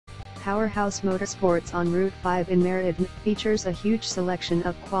Powerhouse Motorsports on Route 5 in Meriden features a huge selection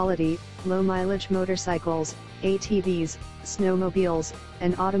of quality, low-mileage motorcycles, ATVs, snowmobiles,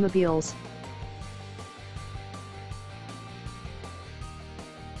 and automobiles.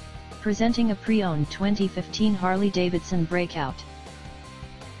 Presenting a pre-owned 2015 Harley-Davidson BREAKOUT.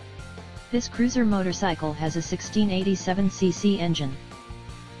 This cruiser motorcycle has a 1687cc engine.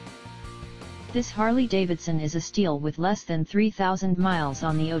 This Harley-Davidson is a steal with less than 3,000 miles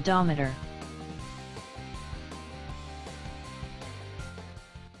on the odometer.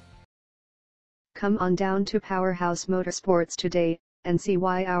 Come on down to Powerhouse Motorsports today, and see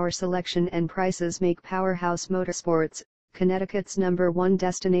why our selection and prices make Powerhouse Motorsports Connecticut's #1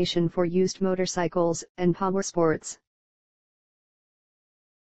 destination for used motorcycles and powersports.